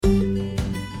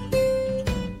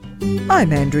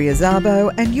I'm Andrea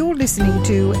Szabo, and you're listening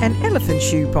to an Elephant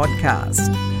Shoe podcast.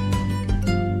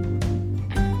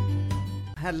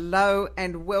 Hello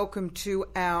and welcome to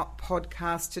our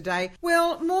podcast today.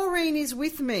 Well, Maureen is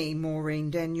with me,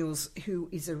 Maureen Daniels, who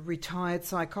is a retired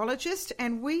psychologist,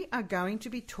 and we are going to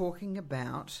be talking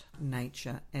about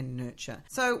nature and nurture.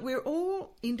 So we're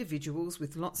all individuals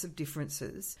with lots of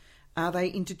differences. Are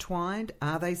they intertwined?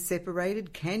 Are they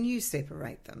separated? Can you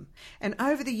separate them? And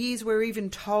over the years, we're even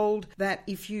told that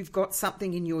if you've got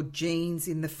something in your genes,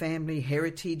 in the family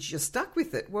heritage, you're stuck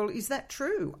with it. Well, is that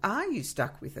true? Are you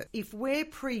stuck with it? If we're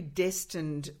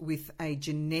predestined with a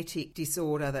genetic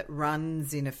disorder that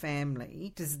runs in a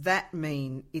family, does that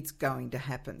mean it's going to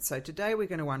happen? So today we're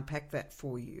going to unpack that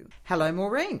for you. Hello,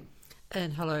 Maureen.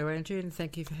 And hello, Andrea, and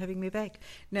thank you for having me back.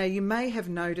 Now, you may have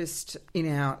noticed in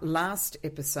our last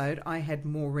episode, I had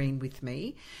Maureen with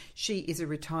me. She is a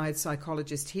retired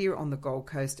psychologist here on the Gold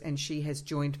Coast, and she has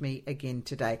joined me again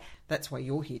today. That's why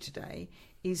you're here today,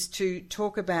 is to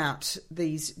talk about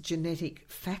these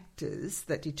genetic factors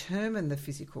that determine the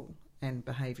physical and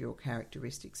behavioural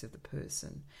characteristics of the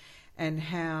person, and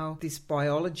how this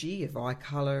biology of eye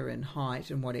colour and height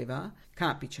and whatever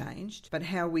can't be changed, but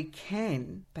how we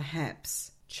can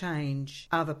perhaps change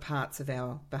other parts of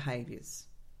our behaviours.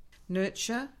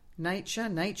 Nurture, nature,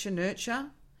 nurture.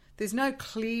 There's no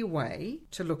clear way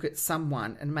to look at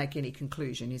someone and make any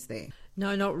conclusion, is there?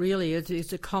 No, not really.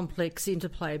 It's a complex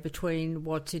interplay between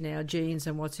what's in our genes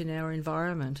and what's in our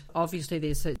environment. Obviously,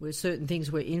 there's certain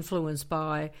things we're influenced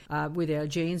by with our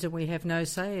genes and we have no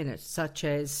say in it, such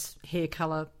as hair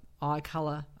colour, eye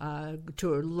colour,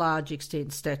 to a large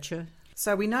extent stature.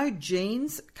 So we know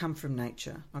genes come from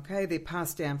nature, okay? They're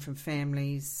passed down from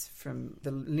families, from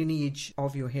the lineage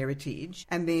of your heritage.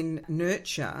 And then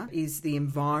nurture is the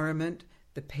environment,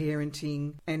 the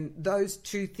parenting, and those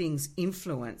two things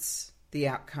influence the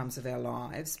outcomes of our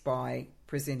lives by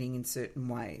presenting in certain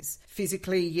ways.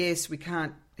 Physically, yes, we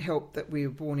can't help that we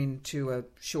were born into a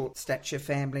short stature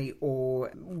family,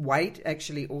 or weight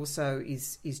actually also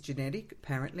is genetic,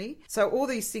 apparently. So all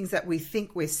these things that we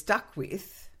think we're stuck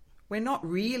with, we're not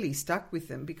really stuck with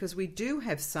them because we do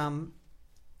have some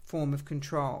form of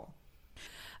control.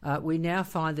 We now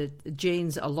find that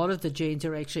genes, a lot of the genes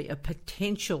are actually a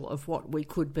potential of what we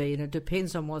could be, and it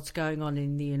depends on what's going on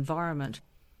in the environment.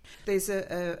 There's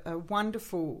a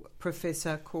wonderful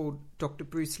professor called Dr.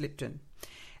 Bruce Lipton,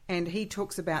 and he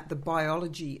talks about the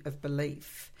biology of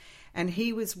belief. And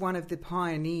he was one of the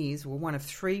pioneers, or one of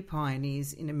three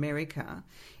pioneers in America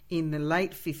in the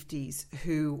late 50s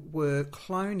who were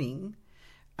cloning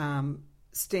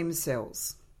stem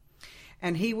cells.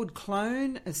 And he would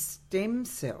clone a stem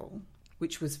cell,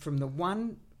 which was from the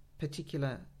one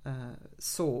particular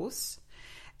source,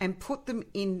 and put them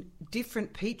in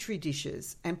different petri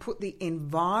dishes and put the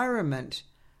environment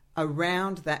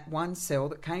around that one cell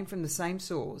that came from the same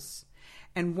source,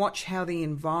 and watch how the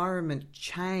environment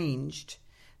changed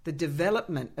the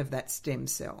development of that stem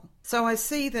cell. So I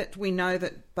see that we know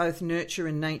that both nurture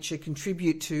and nature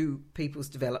contribute to people's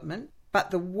development, but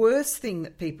the worst thing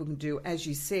that people can do, as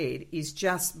you said, is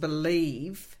just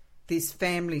believe this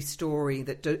family story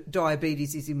that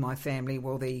diabetes is in my family.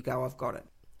 Well, there you go, I've got it.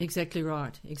 Exactly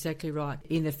right, exactly right.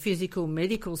 In the physical,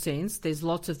 medical sense, there's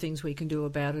lots of things we can do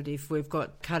about it. If we've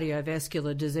got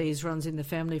cardiovascular disease runs in the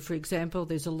family, for example,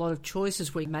 there's a lot of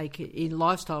choices we make in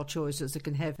lifestyle choices that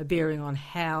can have a bearing on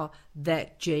how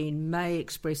that gene may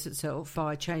express itself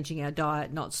by changing our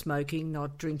diet, not smoking,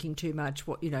 not drinking too much,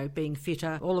 being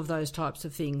fitter, all of those types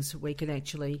of things. We can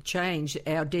actually change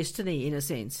our destiny in a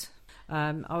sense.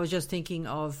 I was just thinking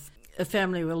of a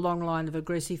family with a long line of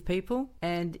aggressive people,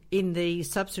 and in the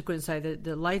subsequent, say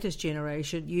the latest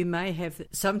generation, you may have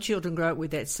some children grow up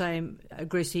with that same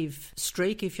aggressive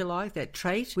streak, if you like, that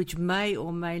trait, which may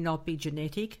or may not be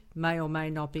genetic, may or may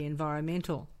not be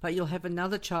environmental. But you'll have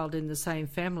another child in the same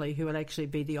family who will actually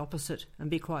be the opposite and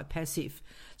be quite passive.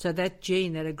 So that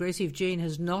gene, that aggressive gene,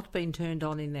 has not been turned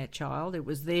on in that child. It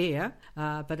was there,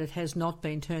 but it has not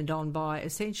been turned on by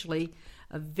essentially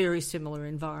a very similar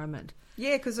environment.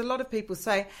 Yeah, because a lot of people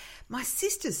say, my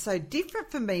sister's so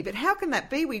different from me, but how can that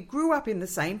be? We grew up in the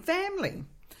same family.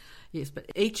 Yes, but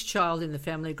each child in the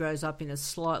family grows up in a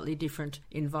slightly different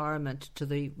environment to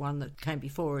the one that came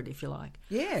before it, if you like.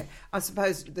 Yeah, I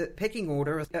suppose the pecking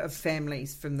order of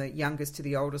families from the youngest to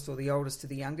the oldest or the oldest to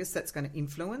the youngest, that's going to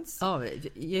influence? Oh,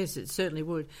 yes, it certainly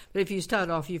would. But if you start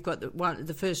off, you've got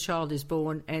the first child is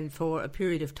born, and for a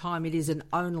period of time it is an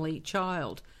only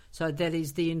child. So that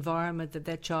is the environment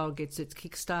that child gets its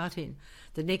kickstart in.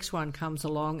 The next one comes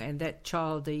along and that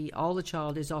child, the older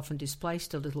child, is often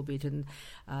displaced a little bit, and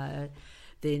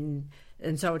then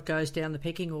And so it goes down the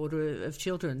pecking order of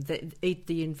children.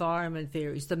 The environment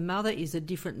varies. The mother is a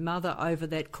different mother over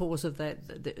that course of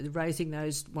raising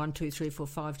those 1, 2, 3, 4,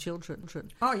 5 children.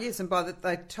 Oh, yes, and by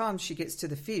the time she gets to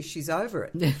the 5th, she's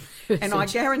over it. And I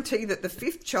guarantee that the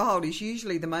 5th child is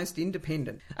usually the most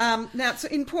independent. Now, it's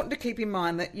important to keep in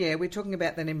mind that, we're talking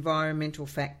about that environmental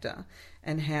factor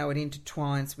and how it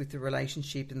intertwines with the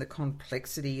relationship and the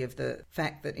complexity of the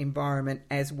fact that environment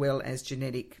as well as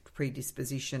genetic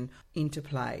predisposition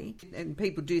interplay. And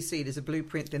people do see it as a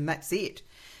blueprint, then that's it.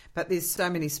 But there's so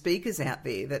many speakers out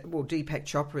there Deepak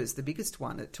Chopra is the biggest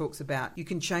one. It talks about you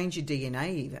can change your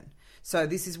DNA even. So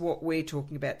this is what we're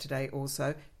talking about today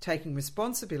also, taking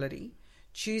responsibility,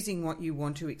 choosing what you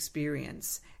want to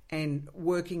experience and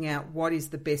working out what is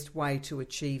the best way to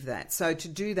achieve that. So to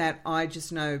do that, I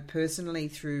just know personally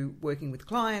through working with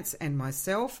clients and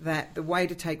myself that the way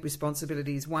to take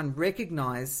responsibility is, one,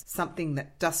 recognise something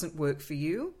that doesn't work for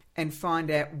you and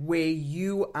find out where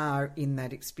you are in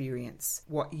that experience,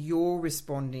 what you're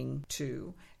responding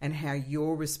to and how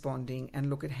you're responding, and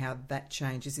look at how that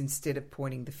changes instead of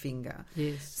pointing the finger.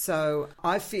 Yes. So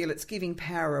I feel it's giving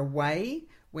power away.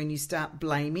 When you start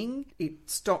blaming, it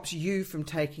stops you from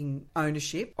taking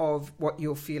ownership of what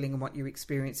you're feeling and what you're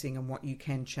experiencing and what you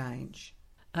can change.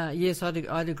 Yes, I'd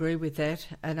agree with that.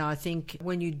 And I think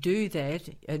when you do that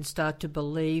and start to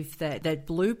believe that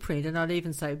blueprint, and I'd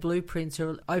even say blueprints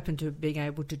are open to being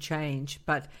able to change,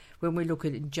 but when we look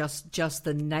at it just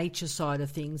the nature side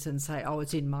of things and say, oh,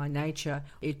 it's in my nature,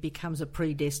 it becomes a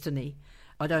predestiny.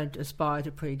 I don't aspire to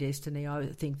predestiny.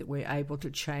 I think that we're able to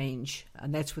change,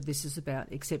 and that's what this is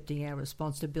about, accepting our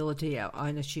responsibility, our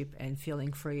ownership, and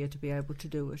feeling freer to be able to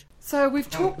do it. So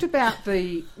we've talked about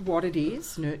what it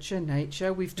is, nurture,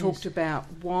 nature. We've talked about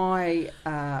why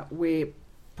we're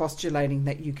postulating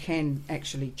that you can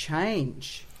actually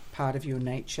change part of your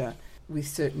nature with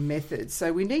certain methods.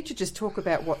 So we need to just talk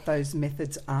about what those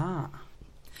methods are.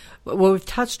 Well, we've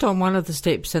touched on one of the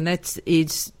steps, and that's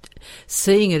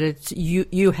seeing it. It's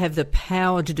you have the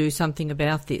power to do something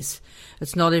about this.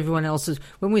 It's not everyone else's.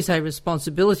 When we say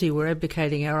responsibility, we're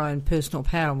abdicating our own personal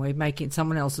power and we're making it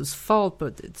someone else's fault,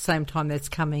 but at the same time that's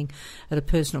coming at a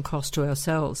personal cost to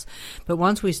ourselves. But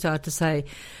once we start to say,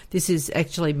 this is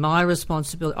actually my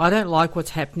responsibility, I don't like what's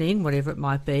happening, whatever it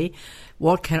might be,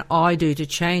 what can I do to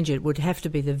change it, would have to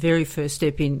be the very first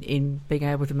step in being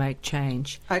able to make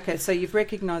change. Okay, so you've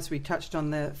recognised, we touched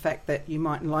on the fact that you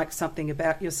might like something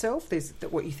about yourself. There's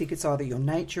what you think it's either your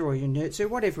nature or your nurture,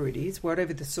 whatever it is,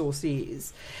 whatever the source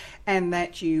is, and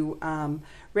that you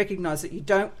recognise that you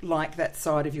don't like that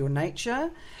side of your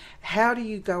nature. How do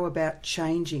you go about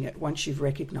changing it once you've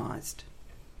recognised?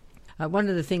 One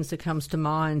of the things that comes to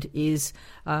mind is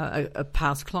a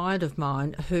past client of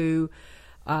mine who,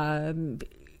 to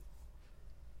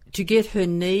get her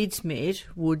needs met,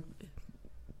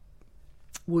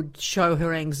 would show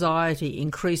her anxiety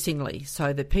increasingly,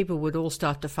 so that people would all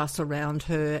start to fuss around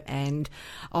her and,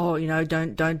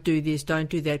 don't do this, don't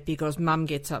do that, because mum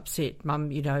gets upset.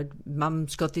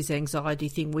 Mum's got this anxiety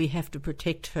thing, we have to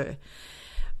protect her.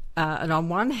 And on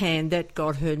one hand, that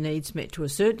got her needs met to a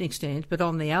certain extent, but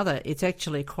on the other, it's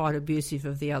actually quite abusive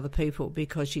of the other people,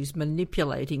 because she's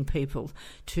manipulating people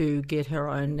to get her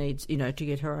own needs,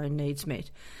 met.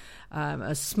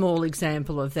 A small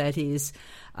example of that is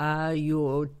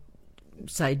your,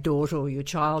 say, daughter or your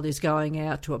child is going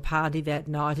out to a party that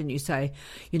night, and you say,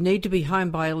 you need to be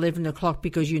home by 11 o'clock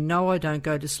because I don't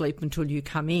go to sleep until you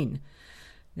come in.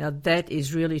 Now, that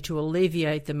is really to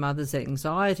alleviate the mother's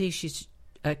anxiety. She's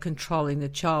controlling the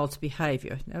child's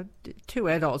behaviour. Now, two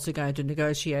adults are going to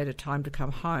negotiate a time to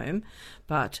come home,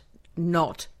 but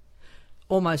not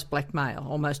almost blackmail,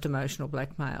 almost emotional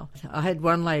blackmail. I had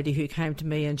one lady who came to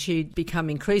me and she'd become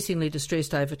increasingly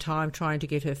distressed over time, trying to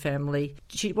get her family,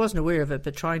 she wasn't aware of it,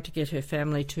 but trying to get her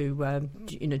family to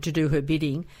do her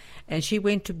bidding. And she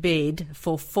went to bed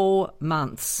for 4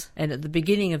 months. And at the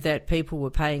beginning of that, people were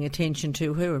paying attention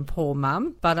to her, and poor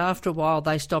mum. But after a while,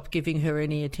 they stopped giving her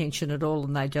any attention at all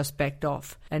and they just backed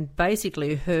off. And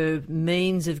basically, her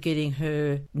means of getting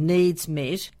her needs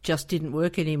met just didn't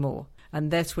work anymore. And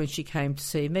that's when she came to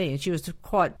see me. And she was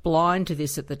quite blind to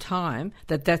this at the time,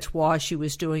 that's why she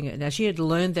was doing it. Now, she had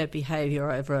learned that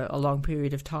behaviour over a long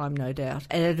period of time, no doubt.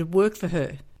 And it had worked for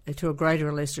her. To a greater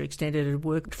or lesser extent, it had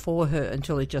worked for her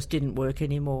until it just didn't work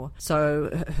anymore.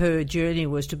 So her journey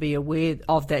was to be aware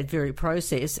of that very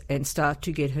process and start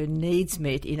to get her needs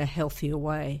met in a healthier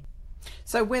way.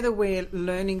 So whether we're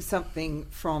learning something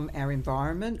from our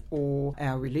environment or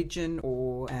our religion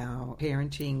or our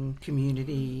parenting,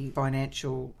 community,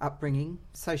 financial upbringing,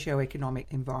 socioeconomic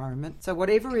environment, so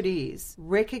whatever it is,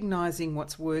 recognising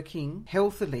what's working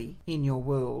healthily in your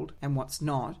world and what's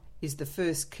not is the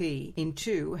first key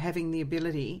into having the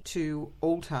ability to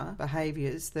alter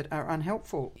behaviours that are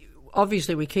unhelpful.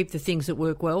 Obviously, we keep the things that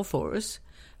work well for us,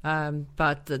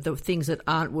 but the things that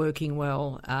aren't working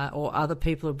well or other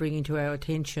people are bringing to our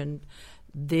attention,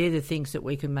 they're the things that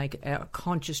we can make our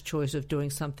conscious choice of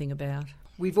doing something about.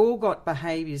 We've all got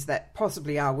behaviours that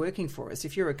possibly are working for us.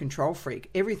 If you're a control freak,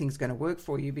 everything's going to work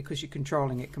for you because you're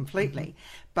controlling it completely.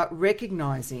 Mm-hmm. But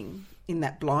recognising in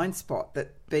that blind spot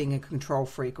that being a control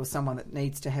freak or someone that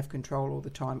needs to have control all the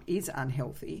time is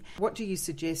unhealthy, what do you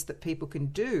suggest that people can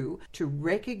do to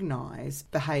recognise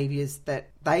behaviours that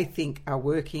they think are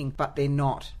working but they're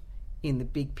not in the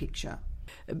big picture?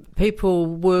 People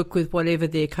work with whatever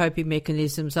their coping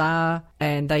mechanisms are,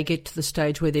 and they get to the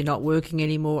stage where they're not working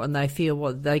anymore, and they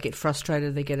feel they get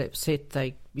frustrated, they get upset,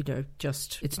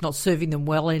 it's not serving them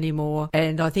well anymore.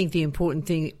 And I think the important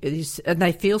thing is, and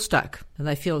they feel stuck, and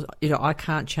they feel, I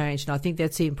can't change. And I think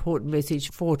that's the important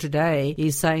message for today,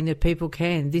 is saying that people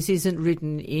can. This isn't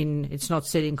written in, it's not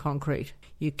set in concrete.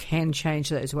 You can change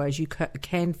those ways. You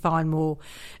can find more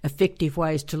effective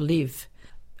ways to live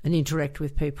and interact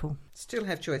with people. Still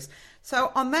have choice.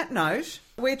 So on that note,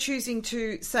 we're choosing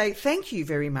to say thank you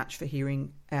very much for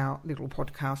hearing our little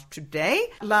podcast today.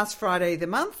 Last Friday of the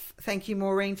month. Thank you,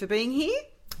 Maureen, for being here.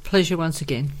 Pleasure once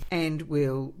again. And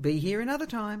we'll be here another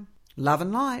time. Love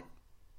and light.